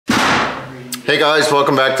Hey guys,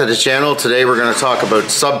 welcome back to the channel. Today we're going to talk about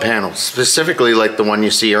sub panels, specifically like the one you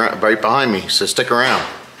see right behind me, so stick around.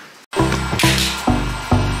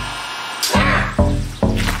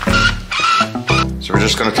 So we're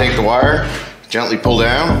just going to take the wire, gently pull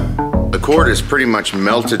down. The cord is pretty much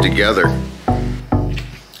melted together.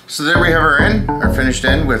 So there we have our finished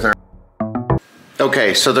end with our...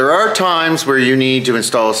 Okay, so there are times where you need to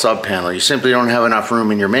install a sub panel. You simply don't have enough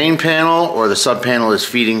room in your main panel, or the sub panel is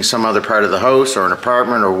feeding some other part of the house or an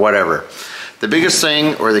apartment or whatever. The biggest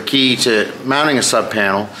thing, or the key to mounting a sub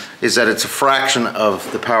panel, is that it's a fraction of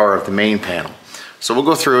the power of the main panel. So we'll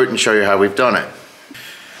go through it and show you how we've done it.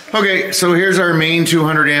 Okay, so here's our main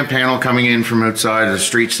 200 amp panel coming in from outside the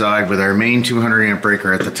street side with our main 200 amp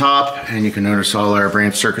breaker at the top, and you can notice all our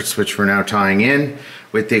branch circuits which we're now tying in,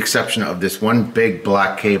 with the exception of this one big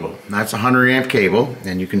black cable. That's a 100 amp cable,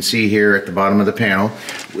 and you can see here at the bottom of the panel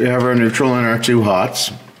we have our neutral and our two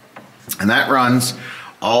hots, and that runs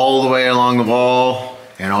all the way along the wall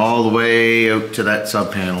and all the way out to that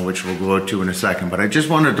sub panel, which we'll go to in a second. But I just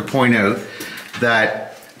wanted to point out that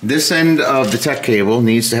this end of the tech cable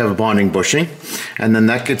needs to have a bonding bushing, and then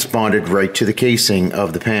that gets bonded right to the casing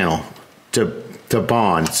of the panel to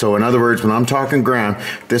bond. So in other words, when I'm talking ground,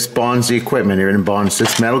 this bonds the equipment here and bonds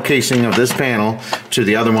this metal casing of this panel to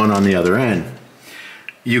the other one on the other end.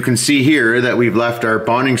 You can see here that we've left our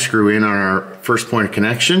bonding screw in on our first point of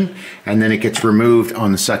connection, and then it gets removed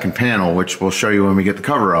on the second panel, which we'll show you when we get the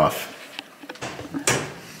cover off.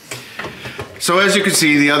 So as you can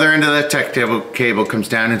see, the other end of that tech cable comes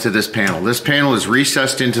down into this panel. This panel is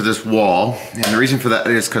recessed into this wall, and the reason for that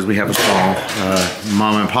is because we have a small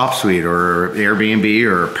mom and pop suite or Airbnb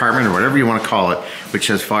or apartment or whatever you want to call it, which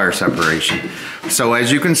has fire separation. So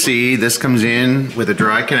as you can see, this comes in with a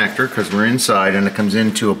dry connector because we're inside, and it comes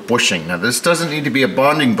into a bushing. Now this doesn't need to be a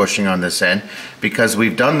bonding bushing on this end because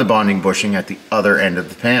we've done the bonding bushing at the other end of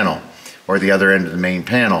the panel, or the other end of the main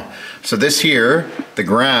panel. So this here, the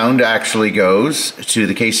ground actually goes to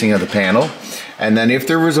the casing of the panel, and then if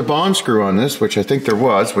there was a bond screw on this, which I think there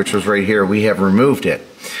was, which was right here, we have removed it.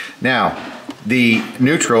 Now, the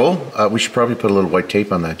neutral, we should probably put a little white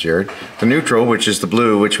tape on that, Jared. The neutral, which is the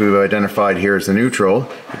blue, which we've identified here as the neutral,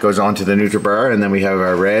 it goes onto the neutral bar, and then we have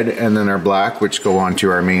our red and then our black, which go onto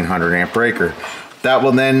our main 100 amp breaker. That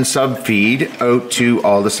will then sub-feed out to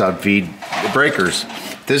all the sub-feed breakers.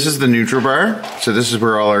 This is the neutral bar, so this is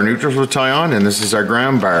where all our neutrals will tie on, and this is our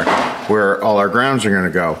ground bar, where all our grounds are going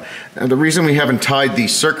to go. And the reason we haven't tied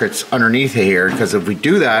these circuits underneath here, because if we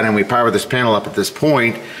do that and we power this panel up at this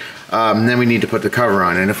point, then we need to put the cover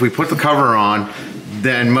on. And if we put the cover on,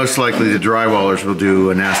 then most likely the drywallers will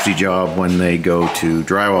do a nasty job when they go to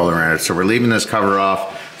drywall around it. So we're leaving this cover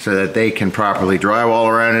off so that they can properly drywall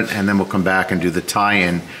around it, and then we'll come back and do the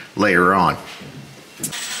tie-in later on.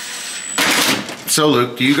 So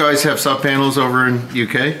Luke, do you guys have sub panels over in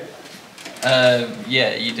UK?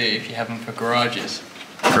 Yeah, you do if you have them for garages.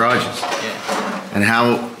 Garages? Yeah. And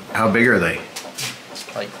how big are they?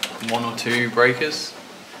 It's like 1 or 2 breakers.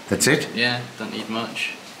 That's it? Yeah, don't need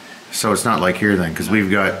much. So it's not like here then, because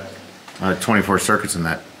we've got 24 circuits in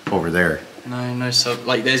that over there. No sub,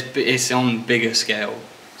 like it's on bigger scale.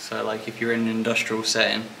 So like if you're in an industrial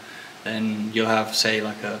setting, then you'll have, say,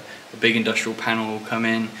 like a big industrial panel will come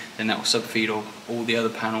in, then that will sub-feed all the other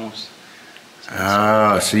panels.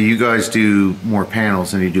 So you guys do more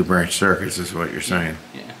panels than you do branch circuits, is what you're saying?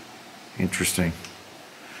 Yeah. Interesting.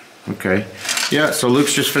 Okay. Yeah, so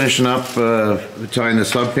Luke's just finishing up tying the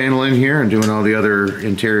sub panel in here and doing all the other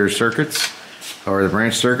interior circuits, or the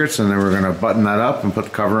branch circuits, and then we're going to button that up and put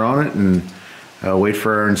the cover on it and wait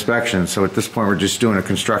for our inspection. So at this point we're just doing a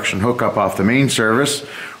construction hookup off the main service.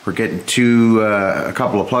 We're getting a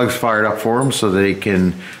couple of plugs fired up for them so the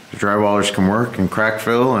drywallers can work and crack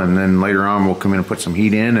fill, and then later on we'll come in and put some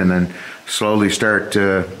heat in and then slowly start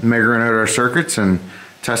measuring out our circuits and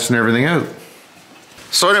testing everything out.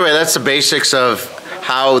 So anyway, that's the basics of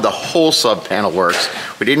how the whole sub panel works.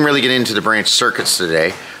 We didn't really get into the branch circuits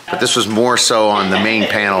today, but this was more so on the main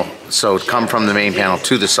panel, so come from the main panel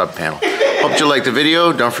to the sub panel. Hope you liked the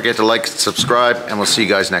video. Don't forget to like and subscribe, and we'll see you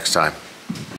guys next time.